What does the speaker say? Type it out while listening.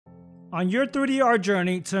On your 3D art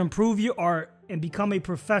journey to improve your art and become a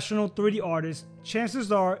professional 3D artist,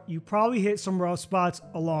 chances are you probably hit some rough spots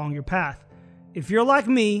along your path. If you're like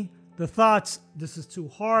me, the thoughts, this is too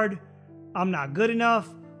hard, I'm not good enough,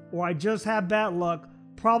 or I just have bad luck,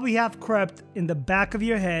 probably have crept in the back of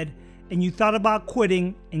your head, and you thought about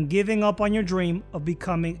quitting and giving up on your dream of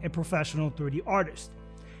becoming a professional 3D artist.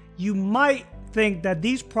 You might think that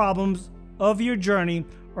these problems of your journey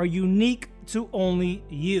are unique to only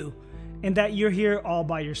you, and that you're here all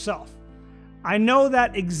by yourself. I know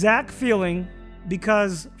that exact feeling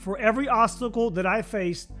because for every obstacle that I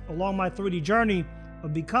faced along my 3D journey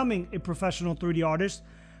of becoming a professional 3D artist,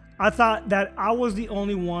 I thought that I was the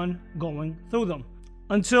only one going through them.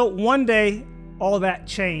 Until one day, all that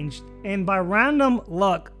changed, and by random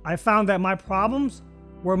luck, I found that my problems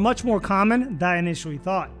were much more common than I initially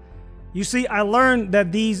thought. You see, I learned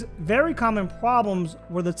that these very common problems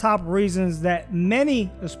were the top reasons that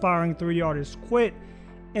many aspiring 3D artists quit,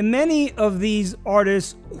 and many of these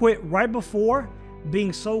artists quit right before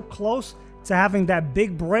being so close to having that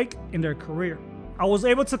big break in their career. I was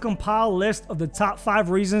able to compile a list of the top 5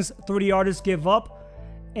 reasons 3D artists give up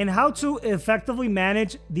and how to effectively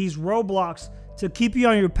manage these roadblocks to keep you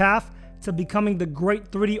on your path to becoming the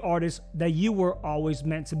great 3D artist that you were always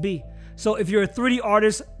meant to be. So if you're a 3D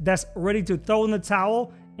artist that's ready to throw in the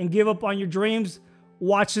towel and give up on your dreams,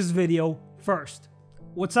 watch this video first.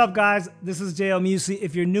 What's up, guys? This is JL Musi.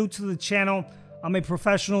 If you're new to the channel, I'm a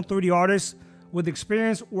professional 3D artist with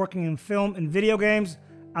experience working in film and video games.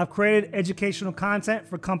 I've created educational content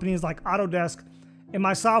for companies like Autodesk, and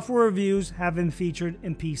my software reviews have been featured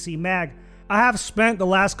in PC Mag. I have spent the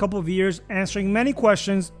last couple of years answering many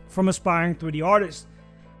questions from aspiring 3D artists.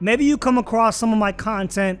 Maybe you come across some of my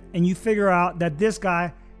content and you figure out that this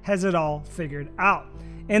guy has it all figured out.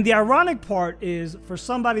 And the ironic part is, for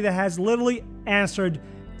somebody that has literally answered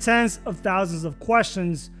tens of thousands of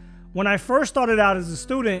questions, when I first started out as a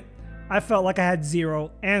student, I felt like I had 0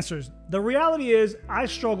 answers. The reality is I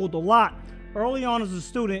struggled a lot early on as a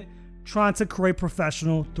student trying to create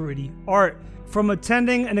professional 3D art. From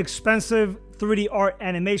attending an expensive 3D art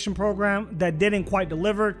animation program that didn't quite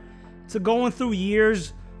deliver, to going through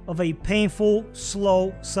years of a painful,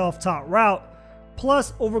 slow, self-taught route,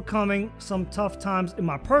 plus overcoming some tough times in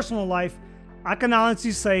my personal life, I can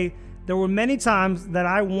honestly say there were many times that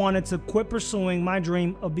I wanted to quit pursuing my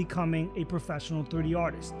dream of becoming a professional 3D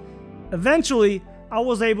artist. Eventually, I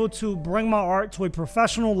was able to bring my art to a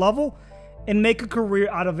professional level and make a career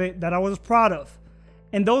out of it that I was proud of.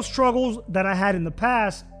 And those struggles that I had in the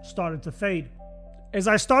past started to fade. As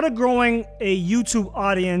I started growing a YouTube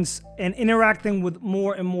audience and interacting with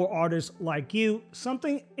more and more artists like you,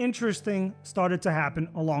 something interesting started to happen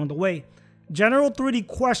along the way. General 3D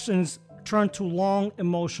questions turned to long,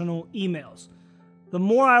 emotional emails. The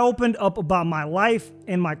more I opened up about my life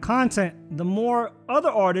and my content, the more other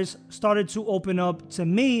artists started to open up to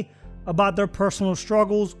me about their personal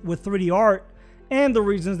struggles with 3D art and the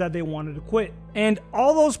reasons that they wanted to quit. And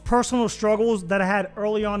all those personal struggles that I had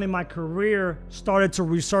early on in my career started to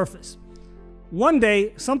resurface. One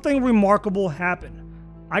day, something remarkable happened.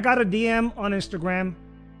 I got a DM on Instagram,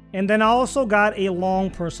 and then I also got a long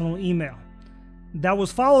personal email that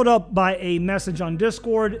was followed up by a message on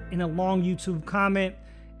Discord and a long YouTube comment.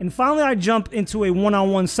 And finally, I jumped into a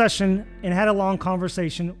one-on-one session and had a long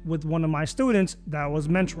conversation with one of my students that I was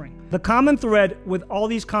mentoring. The common thread with all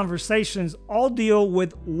these conversations all deal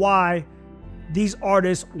with why these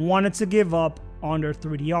artists wanted to give up on their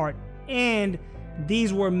 3D art. And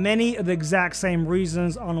these were many of the exact same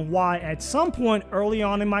reasons on why at some point early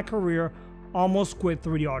on in my career, almost quit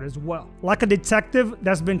 3D art as well. Like a detective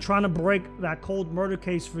that's been trying to break that cold murder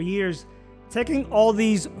case for years, taking all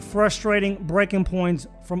these frustrating breaking points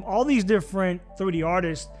from all these different 3D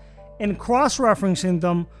artists and cross-referencing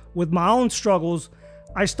them with my own struggles,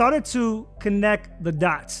 I started to connect the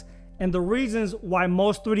dots, and the reasons why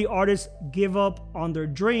most 3D artists give up on their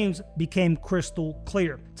dreams became crystal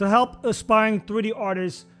clear. To help aspiring 3D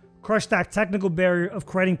artists crush that technical barrier of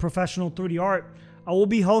creating professional 3D art, I will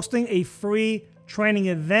be hosting a free training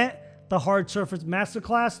event, the Hard Surface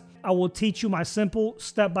Masterclass. I will teach you my simple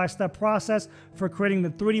step-by-step process for creating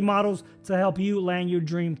the 3D models to help you land your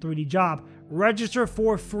dream 3D job. Register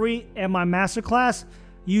for free at my masterclass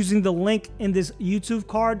using the link in this YouTube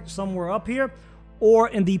card somewhere up here or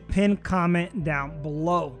in the pinned comment down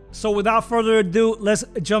below. So without further ado, let's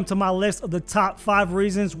jump to my list of the top 5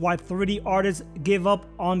 reasons why 3D artists give up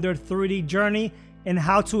on their 3D journey and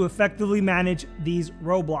how to effectively manage these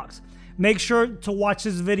roadblocks. Make sure to watch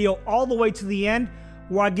this video all the way to the end,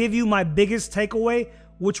 where I give you my biggest takeaway,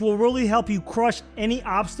 which will really help you crush any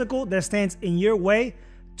obstacle that stands in your way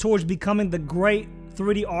towards becoming the great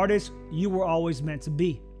 3D artist you were always meant to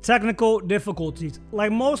be. Technical difficulties.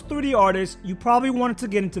 Like most 3D artists, you probably wanted to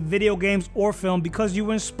get into video games or film because you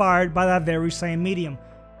were inspired by that very same medium.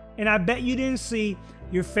 And I bet you didn't see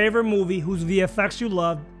your favorite movie whose VFX you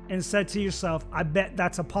loved and said to yourself, I bet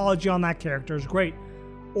that topology on that character is great.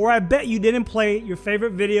 Or I bet you didn't play your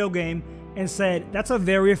favorite video game and said, that's a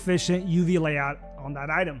very efficient UV layout on that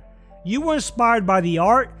item. You were inspired by the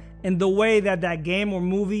art and the way that that game or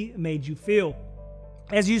movie made you feel.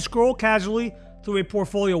 As you scroll casually through a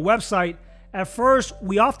portfolio website, at first,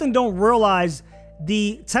 we often don't realize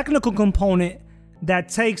the technical component that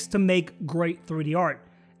takes to make great 3D art.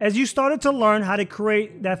 As you started to learn how to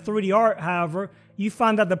create that 3D art, however, you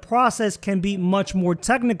find that the process can be much more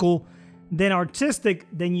technical than artistic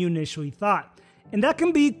than you initially thought. And that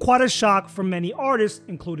can be quite a shock for many artists,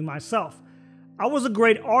 including myself. I was a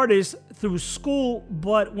great artist through school,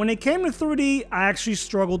 but when it came to 3D, I actually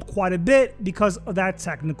struggled quite a bit because of that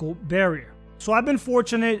technical barrier. So I've been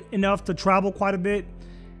fortunate enough to travel quite a bit,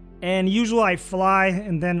 and usually I fly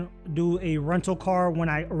and then do a rental car when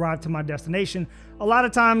I arrive to my destination. A lot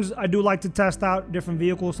of times I do like to test out different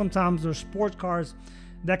vehicles. Sometimes there's sports cars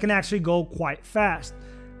that can actually go quite fast.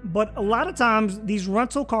 But a lot of times these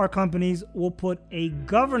rental car companies will put a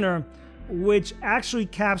governor which actually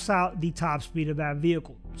caps out the top speed of that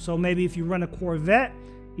vehicle. So maybe if you rent a Corvette,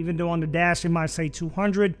 even though on the dash it might say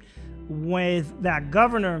 200, with that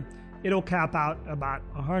governor, it'll cap out about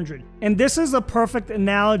 100. And this is a perfect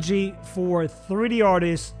analogy for 3D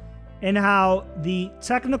artists and how the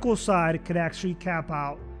technical side could actually cap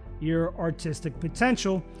out your artistic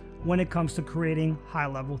potential when it comes to creating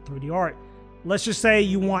high-level 3D art. Let's just say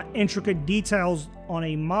you want intricate details on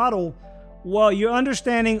a model. Well, your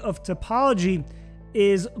understanding of topology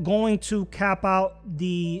is going to cap out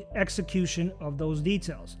the execution of those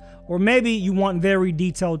details. Or maybe you want very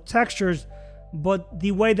detailed textures, but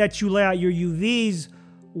the way that you lay out your UVs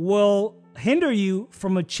will hinder you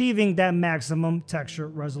from achieving that maximum texture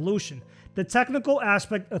resolution. The technical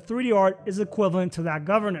aspect of 3D art is equivalent to that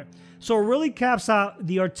governor. So it really caps out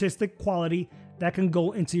the artistic quality that can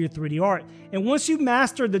go into your 3D art. And once you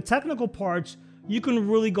master the technical parts, you can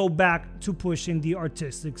really go back to pushing the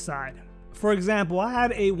artistic side. For example, I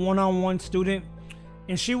had a one-on-one student,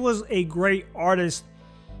 and she was a great artist,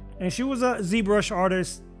 and she was a ZBrush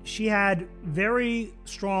artist. She had very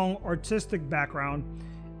strong artistic background,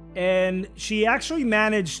 and she actually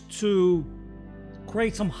managed to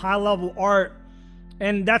create some high-level art.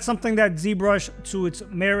 And that's something that ZBrush, to its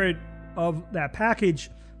merit of that package,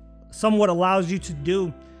 somewhat allows you to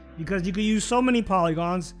do, because you can use so many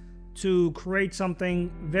polygons to create something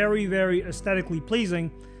very, very aesthetically pleasing.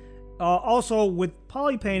 Also, with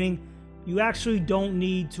poly painting, you actually don't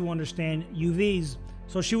need to understand UVs.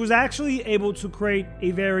 So she was actually able to create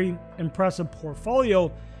a very impressive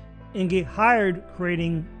portfolio and get hired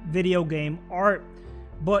creating video game art.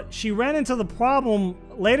 But she ran into the problem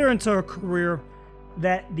later into her career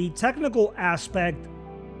that the technical aspect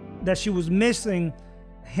that she was missing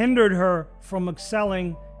hindered her from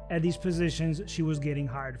excelling at these positions she was getting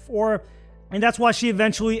hired for. And that's why she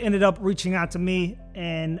eventually ended up reaching out to me,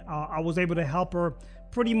 and I was able to help her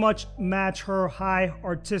pretty much match her high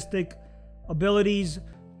artistic abilities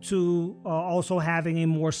to also having a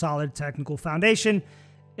more solid technical foundation.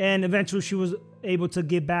 And eventually she was able to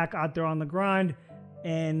get back out there on the grind.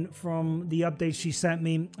 And from the updates she sent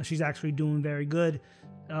me, she's actually doing very good.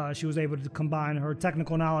 She was able to combine her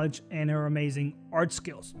technical knowledge and her amazing art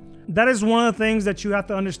skills. That is one of the things that you have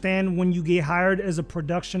to understand when you get hired as a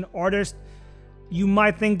production artist. You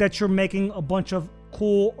might think that you're making a bunch of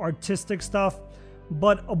cool artistic stuff,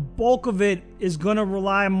 but a bulk of it is going to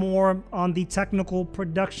rely more on the technical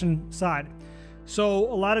production side.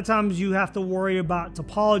 So a lot of times you have to worry about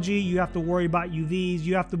topology, you have to worry about UVs,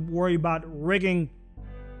 you have to worry about rigging.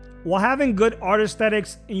 While having good art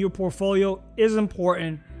aesthetics in your portfolio is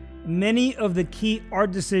important, many of the key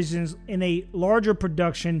art decisions in a larger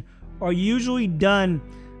production are usually done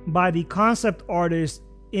by the concept artist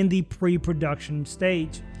in the pre-production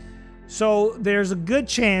stage. So there's a good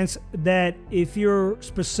chance that if your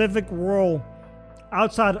specific role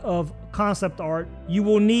outside of concept art, you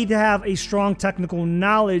will need to have a strong technical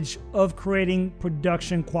knowledge of creating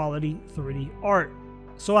production quality 3D art.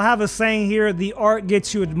 So I have a saying here: the art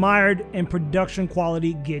gets you admired and production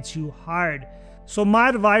quality gets you hired. So my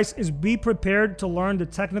advice is be prepared to learn the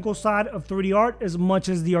technical side of 3D art as much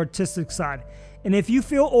as the artistic side. And if you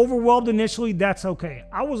feel overwhelmed initially, that's okay.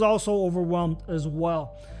 I was also overwhelmed as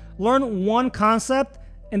well. Learn one concept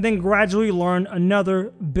and then gradually learn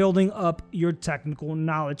another, building up your technical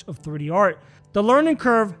knowledge of 3D art. The learning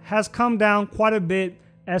curve has come down quite a bit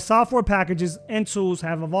as software packages and tools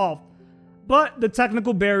have evolved. But the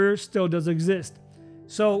technical barrier still does exist.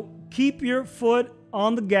 So keep your foot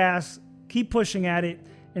on the gas, keep pushing at it,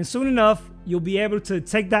 and soon enough, you'll be able to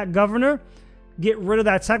take that governor, get rid of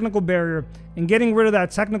that technical barrier, and getting rid of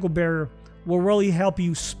that technical barrier will really help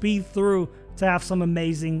you speed through to have some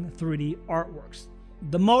amazing 3D artworks.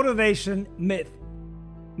 The motivation myth.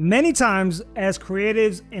 Many times as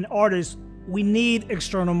creatives and artists, we need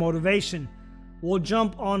external motivation. We'll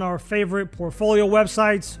jump on our favorite portfolio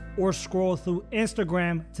websites or scroll through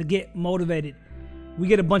Instagram to get motivated. We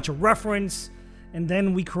get a bunch of reference, and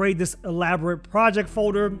then we create this elaborate project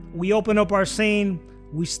folder. We open up our scene,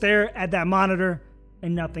 we stare at that monitor,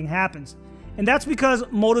 and nothing happens. And that's because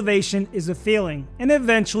motivation is a feeling and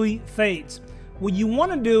eventually fades. What you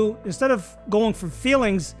want to do, instead of going for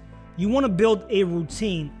feelings, you want to build a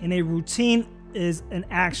routine, and a routine is an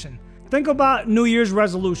action. Think about New Year's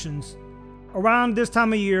resolutions. Around this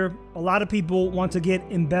time of year, a lot of people want to get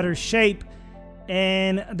in better shape,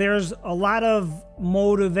 and there's a lot of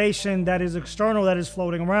motivation that is external that is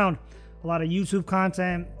floating around. A lot of YouTube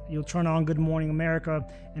content. You'll turn on Good Morning America,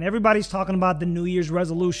 and everybody's talking about the New Year's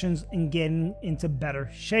resolutions and getting into better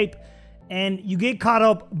shape. And you get caught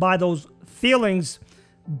up by those feelings,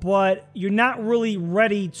 but you're not really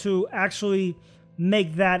ready to actually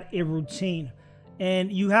make that a routine.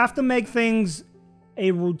 And you have to make things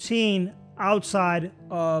a routine outside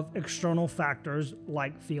of external factors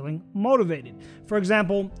like feeling motivated. For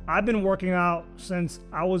example, I've been working out since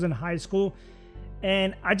I was in high school,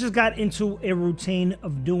 and I just got into a routine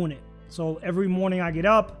of doing it. So every morning I get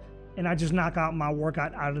up and I just knock out my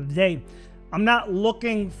workout out of the day. I'm not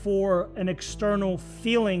looking for an external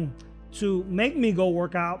feeling to make me go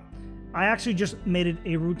work out. I actually just made it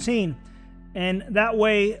a routine. And that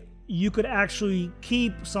way you could actually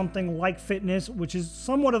keep something like fitness, which is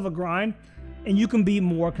somewhat of a grind, and you can be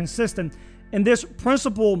more consistent. And this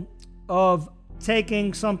principle of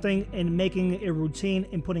taking something and making it a routine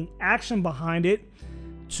and putting action behind it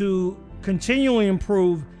to continually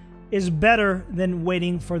improve is better than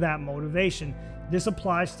waiting for that motivation. This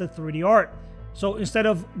applies to 3D art. So instead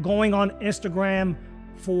of going on Instagram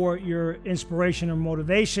for your inspiration or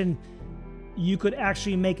motivation, you could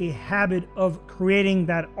actually make a habit of creating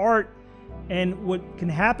that art. And what can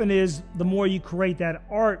happen is the more you create that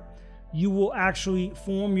art, you will actually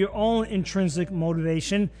form your own intrinsic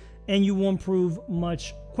motivation, and you will improve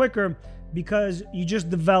much quicker because you just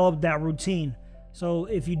developed that routine. So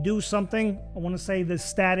if you do something, I want to say the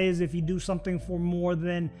stat is if you do something for more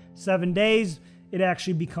than 7 days, it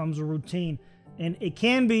actually becomes a routine. And it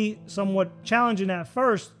can be somewhat challenging at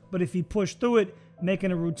first, but if you push through it,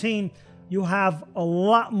 making a routine, you'll have a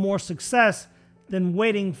lot more success than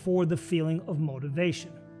waiting for the feeling of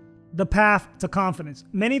motivation. The path to confidence.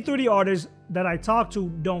 Many 3D artists that I talk to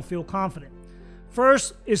don't feel confident.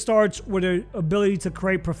 First, it starts with the ability to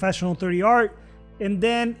create professional 3D art, and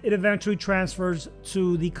then it eventually transfers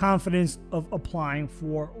to the confidence of applying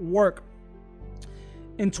for work.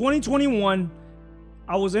 In 2021,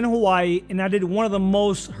 I was in Hawaii, and I did one of the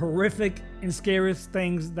most horrific and scariest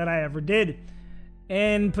things that I ever did.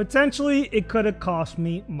 And potentially, it could have cost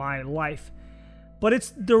me my life. But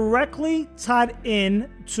it's directly tied in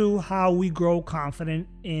to how we grow confident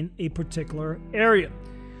in a particular area.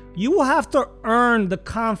 You will have to earn the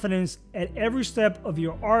confidence at every step of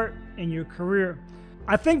your art and your career.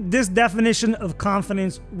 I think this definition of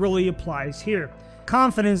confidence really applies here.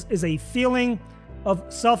 Confidence is a feeling of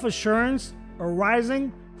self-assurance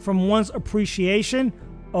arising from one's appreciation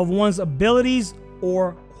of one's abilities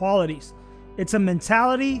or qualities. It's a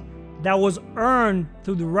mentality that was earned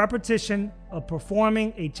through the repetition of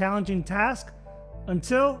performing a challenging task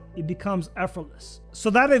until it becomes effortless. So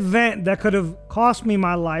that event that could have cost me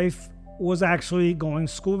my life was actually going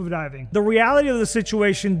scuba diving. The reality of the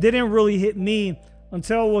situation didn't really hit me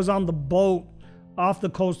until I was on the boat off the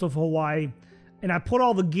coast of Hawaii, and I put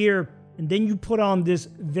all the gear, and then you put on this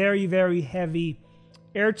very, very heavy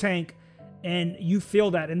air tank, and you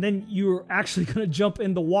feel that, and then you're actually gonna jump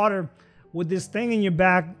in the water with this thing in your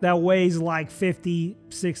back that weighs like 50,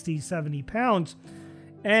 60, 70 pounds.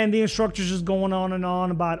 And the instructor's just going on and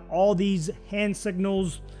on about all these hand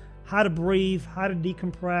signals, how to breathe, how to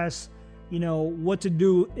decompress, you know, what to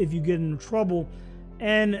do if you get into trouble.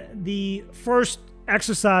 And the first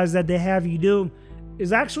exercise that they have you do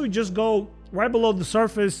is actually just go right below the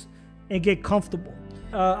surface and get comfortable.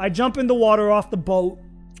 I jump in the water off the boat,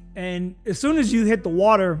 and as soon as you hit the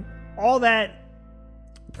water, all that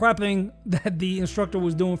prepping that the instructor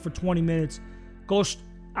was doing for 20 minutes goes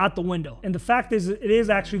out the window. And the fact is, it is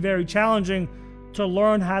actually very challenging to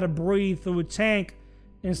learn how to breathe through a tank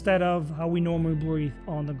instead of how we normally breathe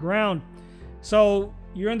on the ground. So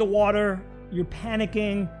you're in the water, you're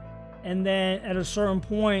panicking, and then at a certain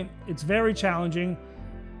point, it's very challenging,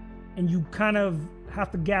 and you kind of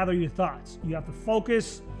have to gather your thoughts. You have to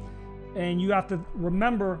focus, and you have to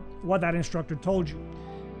remember what that instructor told you.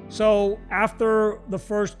 So after the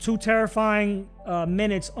first 2 terrifying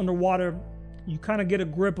minutes underwater, you kind of get a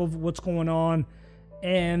grip of what's going on.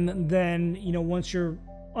 And then, once you're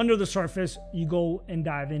under the surface, you go and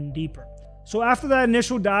dive in deeper. So after that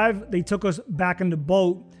initial dive, they took us back in the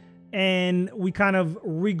boat, and we kind of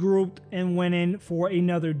regrouped and went in for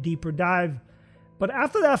another deeper dive. But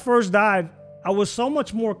after that first dive, I was so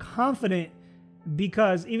much more confident,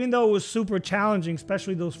 because even though it was super challenging,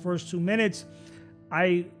 especially those first 2 minutes,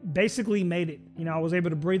 I basically made it. I was able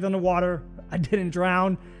to breathe underwater. I didn't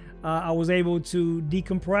drown. I was able to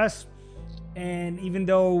decompress. And even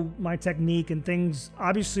though my technique and things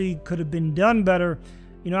obviously could have been done better,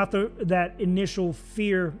 after that initial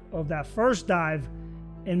fear of that first dive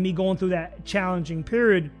and me going through that challenging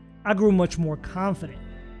period, I grew much more confident.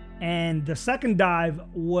 And the second dive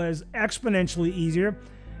was exponentially easier.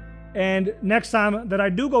 And next time that I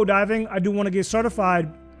do go diving, I do want to get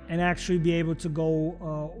certified and actually be able to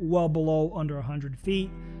go well below under 100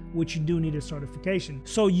 feet, which you do need a certification.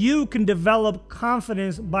 So you can develop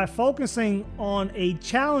confidence by focusing on a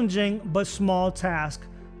challenging but small task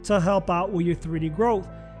to help out with your 3D growth.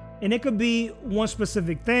 And it could be one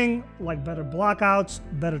specific thing, like better blockouts,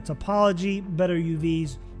 better topology, better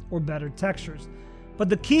UVs, or better textures. But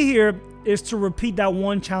the key here is to repeat that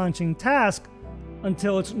one challenging task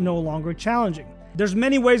until it's no longer challenging. There's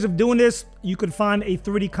many ways of doing this. You could find a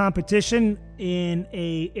 3D competition in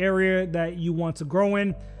an area that you want to grow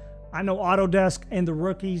in. I know Autodesk and the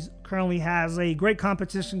Rookies currently has a great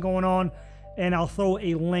competition going on, and I'll throw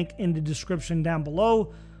a link in the description down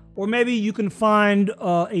below. Or maybe you can find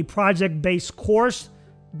a project-based course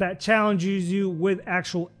that challenges you with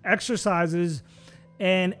actual exercises.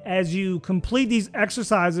 And as you complete these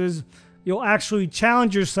exercises, you'll actually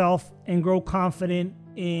challenge yourself and grow confident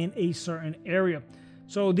in a certain area.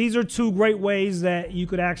 So these are 2 great ways that you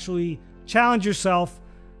could actually challenge yourself,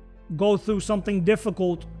 go through something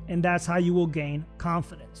difficult, and that's how you will gain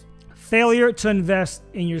confidence. Failure to invest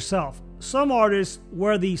in yourself. Some artists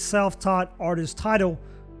wear the self-taught artist title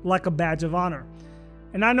like a badge of honor.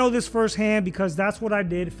 And I know this firsthand because that's what I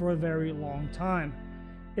did for a very long time.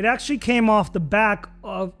 It actually came off the back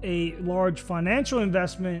of a large financial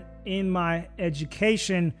investment in my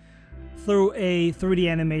education through a 3D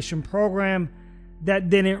animation program that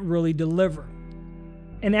didn't really deliver.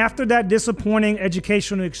 And after that disappointing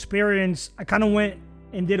educational experience, I kind of went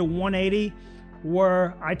and did a 180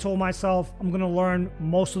 where I told myself I'm going to learn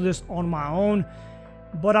most of this on my own.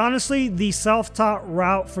 But honestly, the self-taught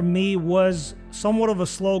route for me was somewhat of a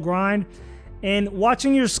slow grind, and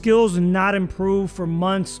watching your skills not improve for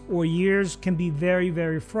months or years can be very,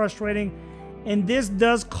 very frustrating. And this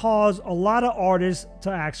does cause a lot of artists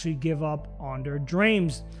to actually give up on their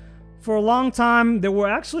dreams. For a long time, there were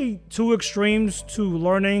actually 2 extremes to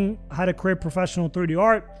learning how to create professional 3D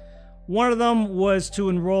art. One of them was to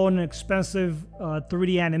enroll in an expensive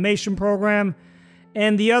 3D animation program.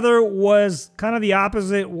 And the other was kind of the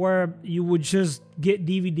opposite, where you would just get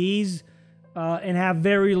DVDs and have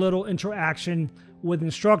very little interaction with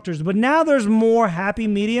instructors. But now there's more happy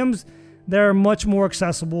mediums that are much more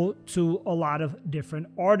accessible to a lot of different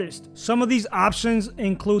artists. Some of these options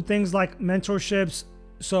include things like mentorships,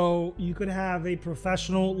 so you could have a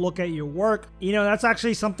professional look at your work. That's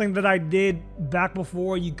actually something that I did back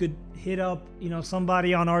before you could hit up,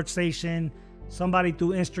 somebody on ArtStation, somebody through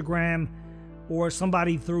Instagram, or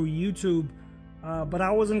somebody through YouTube. But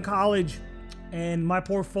I was in college, and my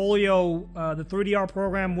portfolio, the 3D art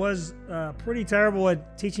program, was pretty terrible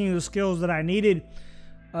at teaching you the skills that I needed.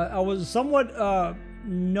 I was somewhat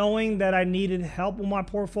knowing that I needed help with my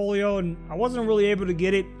portfolio, and I wasn't really able to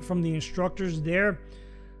get it from the instructors there.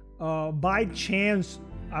 By chance,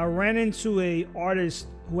 I ran into a artist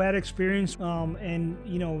who had experience, and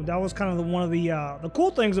that was kind of one of the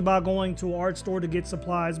cool things about going to an art store to get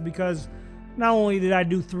supplies, because not only did I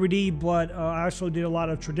do 3D, but I also did a lot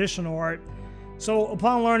of traditional art. So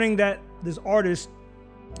upon learning that this artist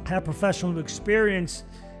had professional experience,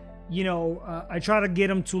 I tried to get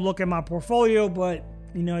him to look at my portfolio, but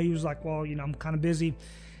he was like, well, I'm kind of busy.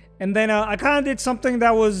 And then I kind of did something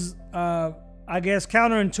that was, I guess,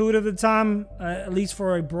 counterintuitive at the time, at least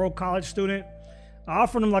for a broke college student. I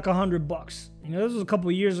offered him like $100. This was a couple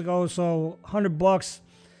of years ago, so $100.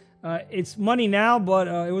 It's money now, but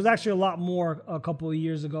it was actually a lot more a couple of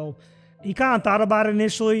years ago. He kind of thought about it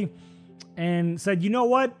initially, and said, you know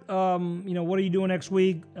what, what are you doing next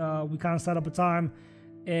week? We kind of set up a time,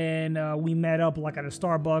 and we met up like at a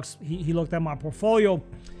Starbucks. He looked at my portfolio,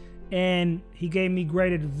 and he gave me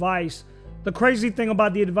great advice. The crazy thing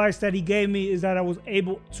about the advice that he gave me is that I was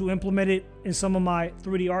able to implement it in some of my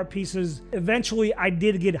 3D art pieces. Eventually, I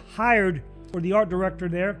did get hired for the art director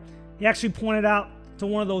there. He actually pointed out to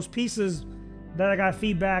one of those pieces that I got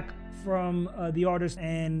feedback from the artist,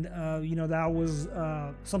 and that was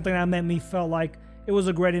something that made me feel like it was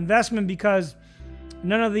a great investment, because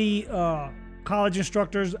none of the college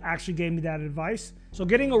instructors actually gave me that advice. So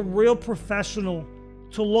getting a real professional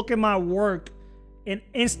to look at my work and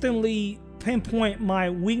instantly pinpoint my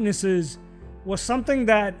weaknesses was something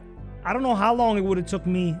that I don't know how long it would have took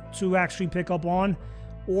me to actually pick up on,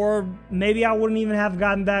 or maybe I wouldn't even have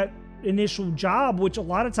gotten that initial job, which a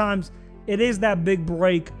lot of times it is that big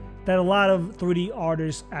break that a lot of 3D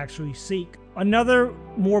artists actually seek. Another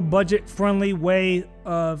more budget-friendly way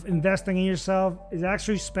of investing in yourself is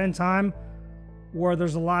actually spend time where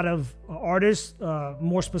there's a lot of artists,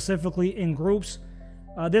 more specifically in groups.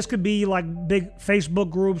 This could be like big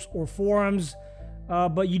Facebook groups or forums,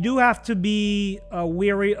 but you do have to be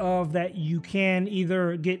wary of that you can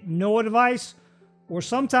either get no advice, or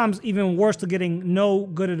sometimes even worse to getting no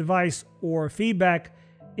good advice or feedback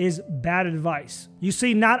is bad advice. You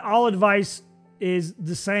see, not all advice is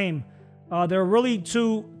the same. There are really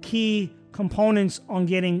two key components on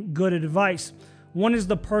getting good advice. One is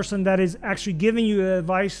the person that is actually giving you the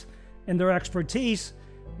advice and their expertise,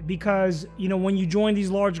 because when you join these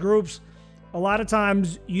large groups, a lot of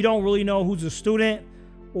times you don't really know who's a student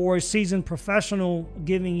or a seasoned professional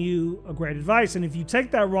giving you a great advice. And if you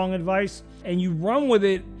take that wrong advice and you run with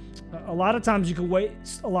it, a lot of times you can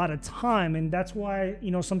waste a lot of time. And that's why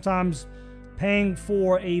sometimes paying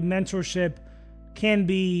for a mentorship can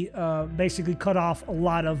be basically cut off a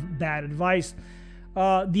lot of bad advice.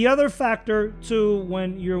 The other factor too,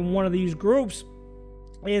 when you're in one of these groups,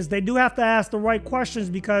 is they do have to ask the right questions,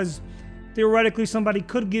 because theoretically somebody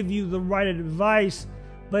could give you the right advice,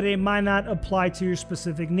 but it might not apply to your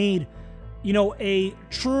specific need. A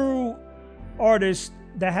true artist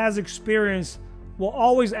that has experience will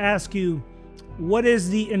always ask you, what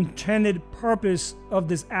is the intended purpose of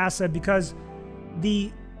this asset? Because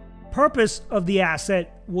the purpose of the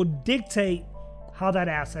asset will dictate how that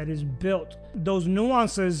asset is built. Those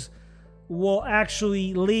nuances will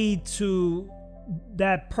actually lead to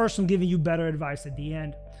that person giving you better advice at the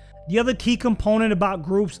end. The other key component about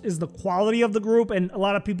groups is the quality of the group, and a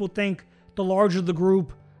lot of people think the larger the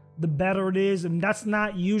group, the better it is, and that's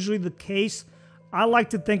not usually the case. I like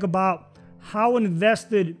to think about how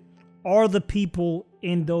invested are the people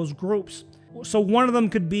in those groups. So one of them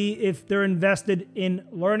could be if they're invested in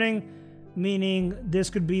learning, meaning this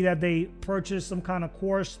could be that they purchase some kind of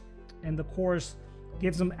course and the course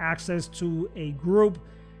gives them access to a group.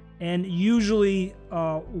 And usually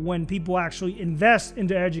when people actually invest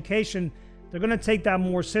into education, they're going to take that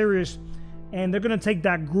more serious, and they're going to take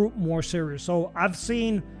that group more serious. So I've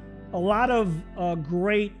seen a lot of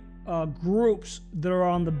great groups that are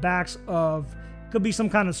on the backs of, could be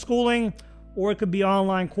some kind of schooling, or it could be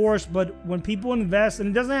online course. But when people invest, and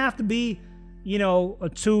it doesn't have to be, a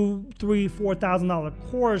 $2,000, $3,000,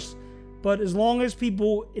 $4,000 course, but as long as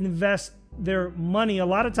people invest their money, a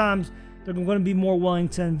lot of times they're going to be more willing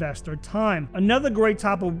to invest their time. Another great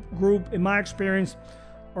type of group, in my experience,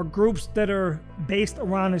 are groups that are based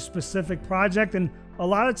around a specific project, and a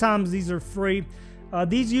lot of times these are free.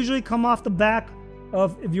 These usually come off the back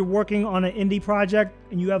of if you're working on an indie project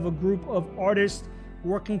and you have a group of artists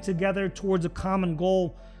working together towards a common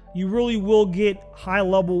goal. You really will get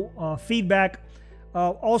high-level feedback.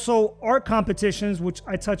 Also, art competitions, which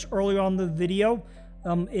I touched earlier on the video.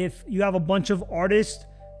 If you have a bunch of artists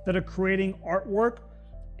that are creating artwork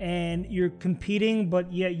and you're competing,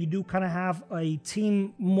 but yet you do kind of have a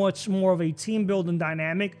team, much more of a team building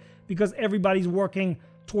dynamic, because everybody's working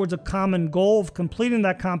towards a common goal of completing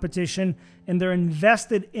that competition, and they're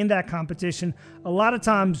invested in that competition. A lot of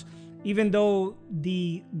times, even though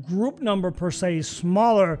the group number per se is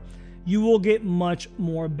smaller, you will get much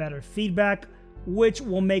more better feedback, which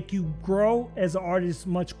will make you grow as an artist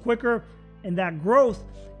much quicker. And that growth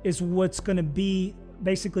is what's going to be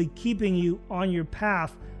basically keeping you on your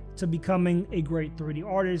path to becoming a great 3D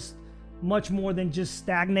artist, much more than just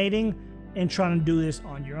stagnating and trying to do this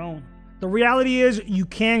on your own. The reality is you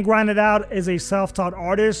can grind it out as a self-taught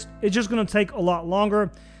artist. It's just going to take a lot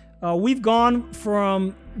longer. We've gone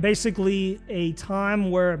from basically a time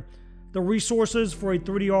where the resources for a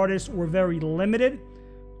 3D artist were very limited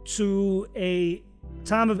to a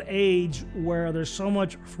time of age where there's so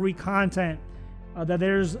much free content that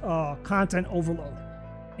there's content overload.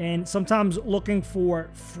 And sometimes looking for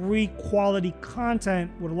free quality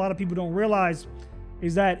content, what a lot of people don't realize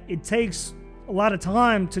is that it takes a lot of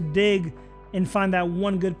time to dig and find that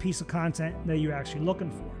one good piece of content that you're actually looking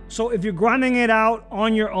for. So if you're grinding it out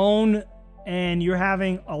on your own and you're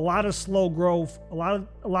having a lot of slow growth, a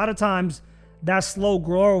lot of times that slow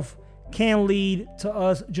growth can lead to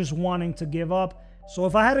us just wanting to give up. So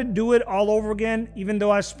if I had to do it all over again, even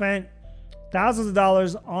though I spent thousands of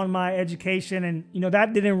dollars on my education and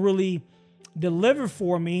that didn't really deliver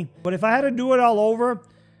for me, but if I had to do it all over,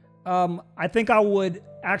 I think I would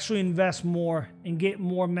actually invest more and get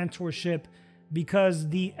more mentorship, because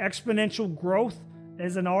the exponential growth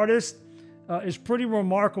as an artist is pretty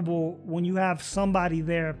remarkable when you have somebody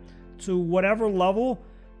there to whatever level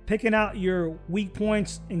picking out your weak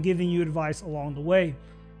points and giving you advice along the way.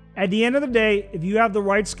 At the end of the day, if you have the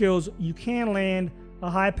right skills, you can land a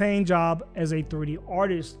high-paying job as a 3D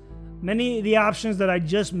artist. Many of the options that I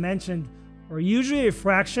just mentioned are usually a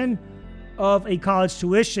fraction of a college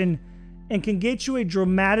tuition and can get you a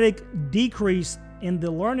dramatic decrease in the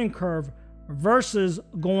learning curve versus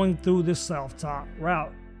going through the self-taught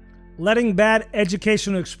route. Letting bad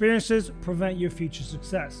educational experiences prevent your future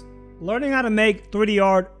success. Learning how to make 3D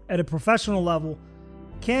art at a professional level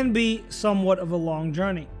can be somewhat of a long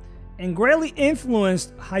journey and greatly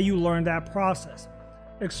influence how you learn that process.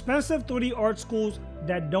 Expensive 3D art schools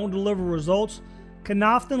that don't deliver results can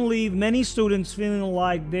often leave many students feeling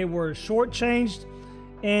like they were shortchanged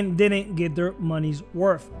and didn't get their money's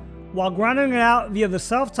worth. While grinding it out via the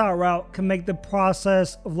self-taught route can make the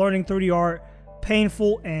process of learning 3D art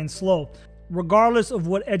painful and slow. Regardless of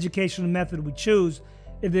what educational method we choose,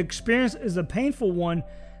 if the experience is a painful one,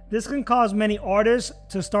 this can cause many artists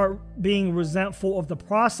to start being resentful of the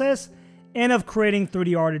process and of creating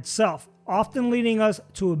 3D art itself, often leading us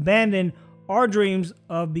to abandon our dreams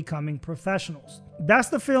of becoming professionals. That's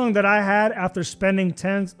the feeling that I had after spending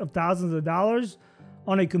tens of thousands of dollars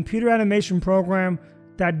on a computer animation program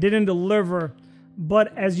that didn't deliver.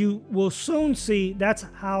 But as you will soon see, that's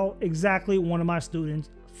how exactly one of my students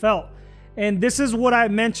felt. And this is what I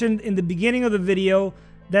mentioned in the beginning of the video,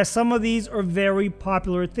 that some of these are very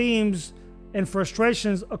popular themes and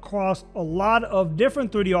frustrations across a lot of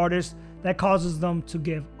different 3D artists that causes them to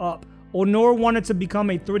give up. Onur wanted to become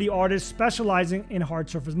a 3D artist specializing in hard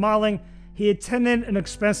surface modeling. He attended an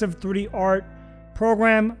expensive 3D art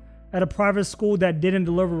program at a private school that didn't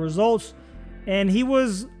deliver results, and he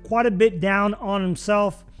was quite a bit down on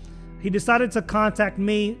himself. He decided to contact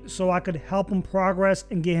me so I could help him progress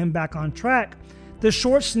and get him back on track. The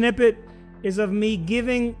short snippet is of me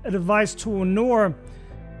giving advice to Onur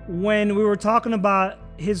when we were talking about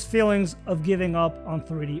his feelings of giving up on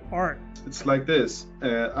 3D art. It's like this.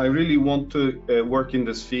 I really want to work in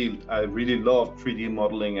this field. I really love 3D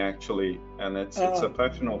modeling actually, and it's a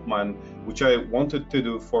passion of mine, which I wanted to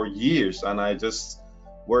do for years, and I just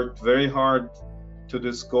worked very hard to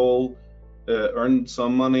this goal, earned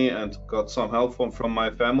some money and got some help from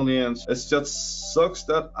my family, and it just sucks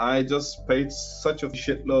that I just paid such a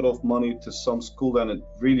shitload of money to some school, and it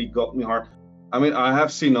really got me hard. I mean, I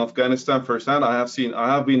have seen Afghanistan firsthand. I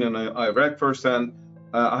have been in Iraq firsthand.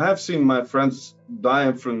 I have seen my friends die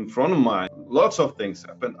in front of mine. Lots of things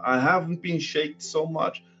happen. I haven't been shaken so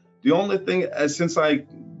much. The only thing since I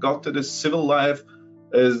got to this civil life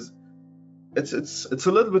is it's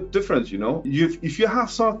a little bit different, you know. If you have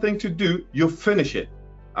something to do, you finish it,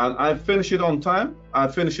 and I finish it on time. I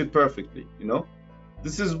finish it perfectly, you know.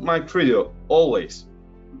 This is my credo always.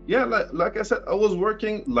 Yeah, like I said, I was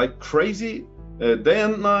working like crazy. Day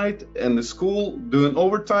and night in the school, doing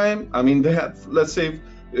overtime. I mean, they had, let's say,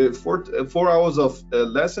 4 hours of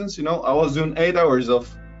lessons, you know. I was doing 8 hours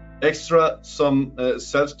of extra, some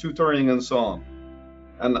self-tutoring and so on.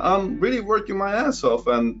 And I'm really working my ass off,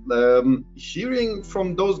 and hearing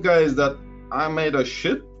from those guys that I made a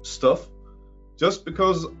shit stuff just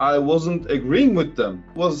because I wasn't agreeing with them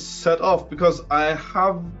was set off, because I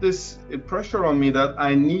have this pressure on me that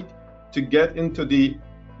I need to get into the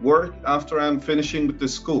work after I'm finishing with the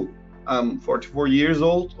school. I'm 44 years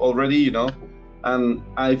old already, you know, and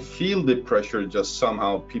I feel the pressure just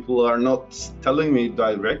somehow. People are not telling me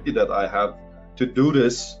directly that I have to do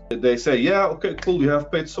this. They say, yeah, okay, cool, you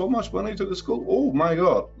have paid so much money to the school. Oh my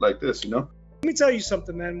God, like this, you know. Let me tell you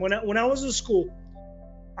something, man. When I was in school,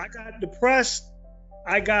 I got depressed.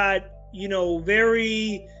 I got, I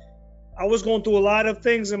was going through a lot of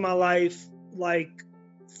things in my life, like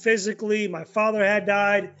physically. My father had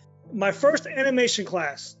died. My first animation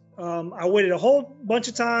class, I waited a whole bunch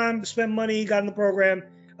of time, spent money, got in the program.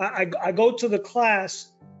 I go to the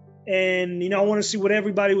class, and I want to see what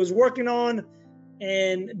everybody was working on.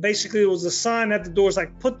 and basically it was a sign at the doors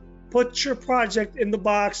like, put your project in the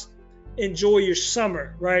box, enjoy your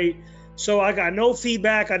summer, right? So I got no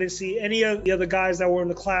feedback. I didn't see any of the other guys that were in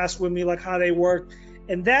the class with me, like how they worked.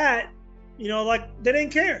 And that, you know, like they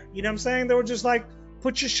didn't care. You know what I'm saying? They were just like,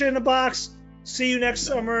 put your shit in the box, see you next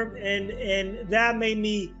summer. And that made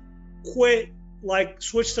me quit, like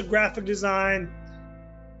switch to graphic design.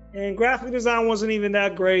 And graphic design wasn't even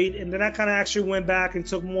that great. And then I kind of actually went back and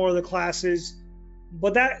took more of the classes.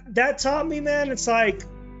 But that taught me, man, it's like,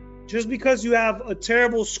 just because you have a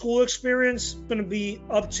terrible school experience, it's gonna be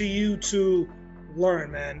up to you to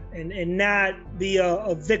learn, man, and not be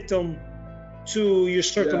a victim to your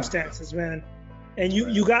circumstances, man. And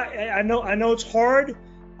you got, I know it's hard.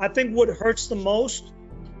 I think what hurts the most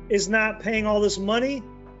is not paying all this money,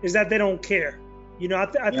 is that they don't care. You know,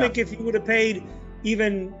 I think if you would have paid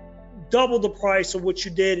even double the price of what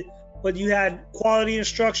you did, but you had quality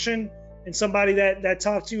instruction and somebody that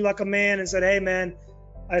talked to you like a man and said, hey, man,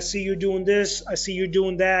 I see you're doing this, I see you're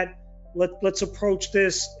doing that. Let's approach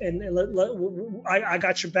this, and I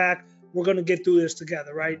got your back. We're gonna get through this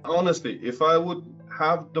together, right? Honestly, if I would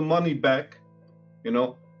have the money back, you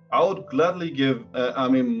know, I would gladly give.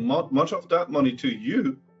 Much of that money to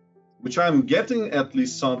you, which I'm getting at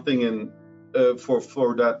least something in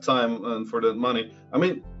for that time and for that money. I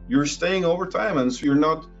mean, you're staying overtime, and so you're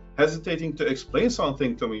not hesitating to explain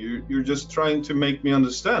something to me. You're just trying to make me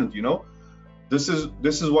understand. You know, this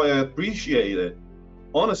is why I appreciate it,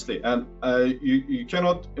 honestly. And you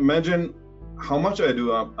cannot imagine how much I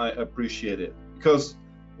do. I appreciate it, because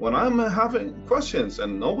when I'm having questions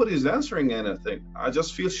and nobody's answering anything, I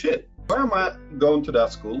just feel shit. Why am I going to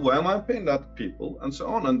that school? Why am I paying that people, and so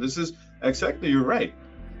on? And this is exactly, you're right.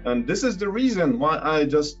 And this is the reason why I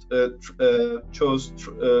just chose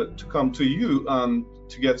to come to you and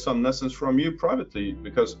to get some lessons from you privately,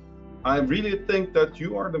 because I really think that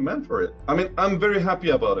you are the man for it. I mean, I'm very happy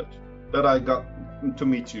about it, that I got to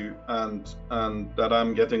meet you and that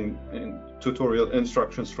I'm getting tutorial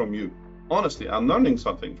instructions from you. Honestly, I'm learning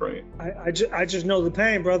something from you. I just know the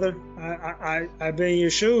pain, brother. I've been in your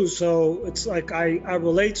shoes, so it's like I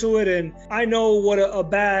relate to it, and I know what a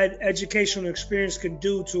bad educational experience can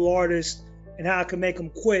do to artists and how it can make them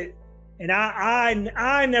quit. And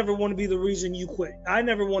I never want to be the reason you quit. I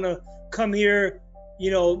never want to come here,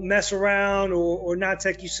 you know, mess around or not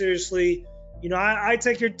take you seriously. You know, I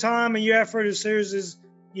take your time and your effort as serious as,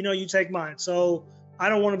 you know, you take mine. So I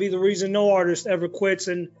don't want to be the reason no artist ever quits.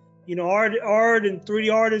 And you know, art and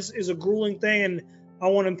 3D art is a grueling thing, and I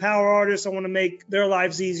want to empower artists. I want to make their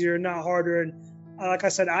lives easier, not harder. And like I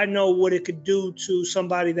said, I know what it could do to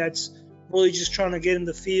somebody that's really just trying to get in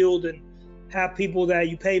the field, and have people that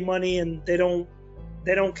you pay money and they don't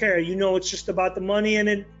care. You know, it's just about the money,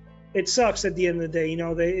 and it sucks at the end of the day. You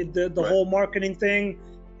know, the right. whole marketing thing,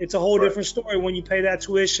 it's a whole right. different story when you pay that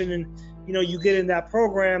tuition and, you know, you get in that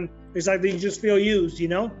program. It's like you just feel used, you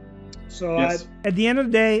know? So yes. At the end of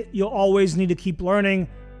the day, you'll always need to keep learning.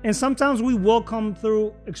 And sometimes we will come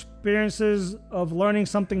through experiences of learning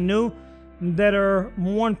something new that are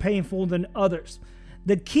more painful than others.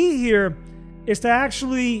 The key here is to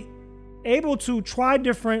actually able to try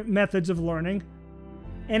different methods of learning.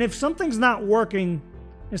 And if something's not working,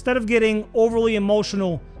 instead of getting overly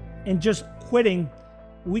emotional and just quitting,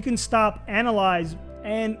 we can stop, analyze.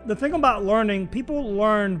 And the thing about learning, people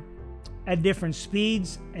learn at different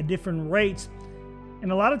speeds, at different rates.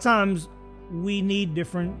 And a lot of times we need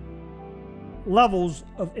different levels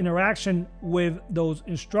of interaction with those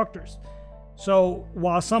instructors. So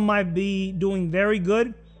while some might be doing very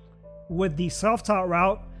good with the self-taught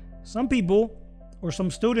route, some people or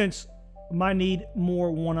some students might need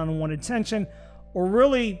more one-on-one attention, or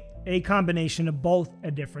really a combination of both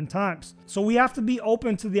at different times. So we have to be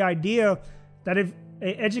open to the idea that if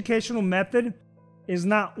an educational method is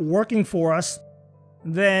not working for us,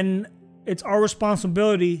 then it's our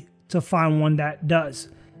responsibility to find one that does.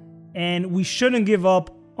 And we shouldn't give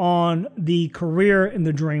up on the career and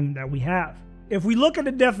the dream that we have. If we look at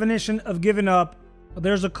the definition of giving up,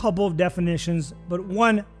 there's a couple of definitions, but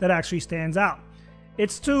one that actually stands out.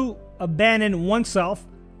 It's to abandon oneself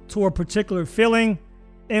to a particular feeling,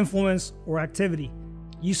 influence, or activity.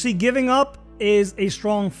 You see, giving up is a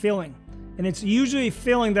strong feeling, and it's usually a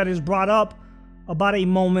feeling that is brought up about a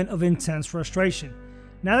moment of intense frustration.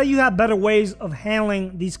 Now that you have better ways of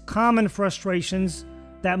handling these common frustrations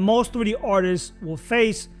that most 3D artists will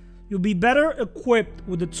face, you'll be better equipped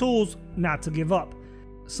with the tools not to give up.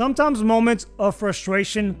 Sometimes moments of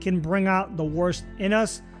frustration can bring out the worst in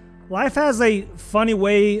us. Life has a funny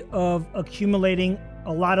way of accumulating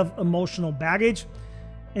a lot of emotional baggage,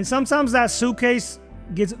 and sometimes that suitcase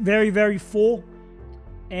gets very, very full,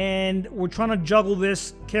 and we're trying to juggle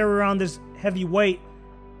this, carry around this heavy weight,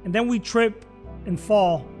 and then we trip and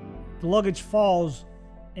fall. The luggage falls,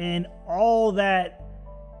 and all that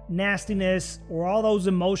nastiness or all those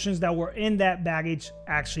emotions that were in that baggage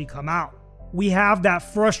actually come out. We have that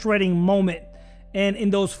frustrating moment, and in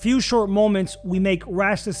those few short moments, we make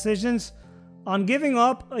rash decisions on giving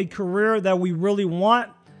up a career that we really want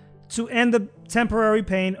to end the temporary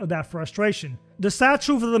pain of that frustration. The sad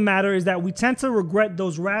truth of the matter is that we tend to regret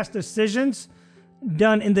those rash decisions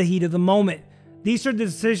done in the heat of the moment. These are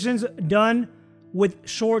decisions done with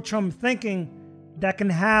short-term thinking that can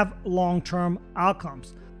have long-term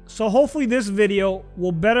outcomes. So hopefully this video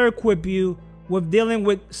will better equip you with dealing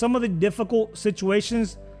with some of the difficult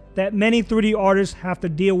situations that many 3D artists have to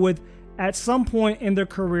deal with at some point in their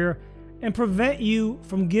career, and prevent you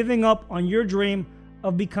from giving up on your dream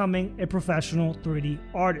of becoming a professional 3D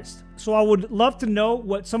artist. So I would love to know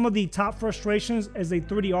what some of the top frustrations as a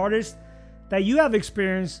 3D artist that you have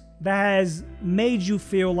experienced that has made you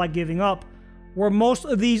feel like giving up. Were most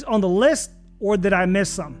of these on the list, or did I miss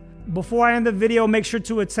some? Before I end the video, make sure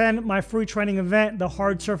to attend my free training event, the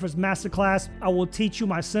Hard Surface Masterclass. I will teach you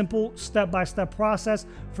my simple step-by-step process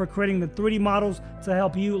for creating the 3D models to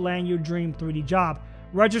help you land your dream 3D job.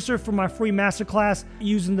 Register for my free masterclass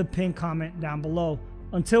using the pinned comment down below.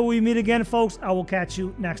 Until we meet again, folks, I will catch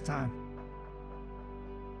you next time.